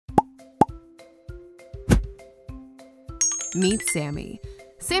Meet Sammy.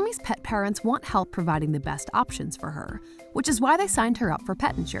 Sammy's pet parents want help providing the best options for her, which is why they signed her up for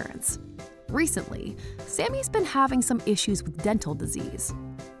pet insurance. Recently, Sammy's been having some issues with dental disease.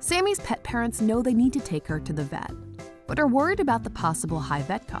 Sammy's pet parents know they need to take her to the vet, but are worried about the possible high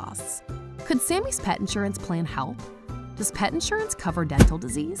vet costs. Could Sammy's pet insurance plan help? Does pet insurance cover dental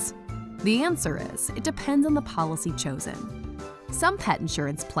disease? The answer is, it depends on the policy chosen. Some pet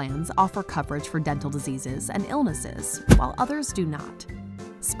insurance plans offer coverage for dental diseases and illnesses, while others do not.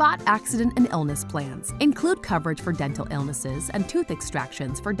 Spot accident and illness plans include coverage for dental illnesses and tooth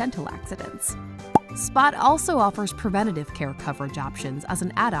extractions for dental accidents. Spot also offers preventative care coverage options as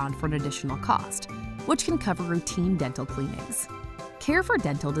an add-on for an additional cost, which can cover routine dental cleanings. Care for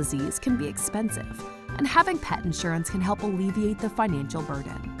dental disease can be expensive, and having pet insurance can help alleviate the financial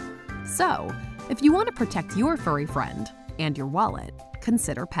burden. So, if you want to protect your furry friend and your wallet,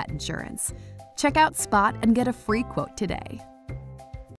 consider pet insurance. Check out Spot and get a free quote today.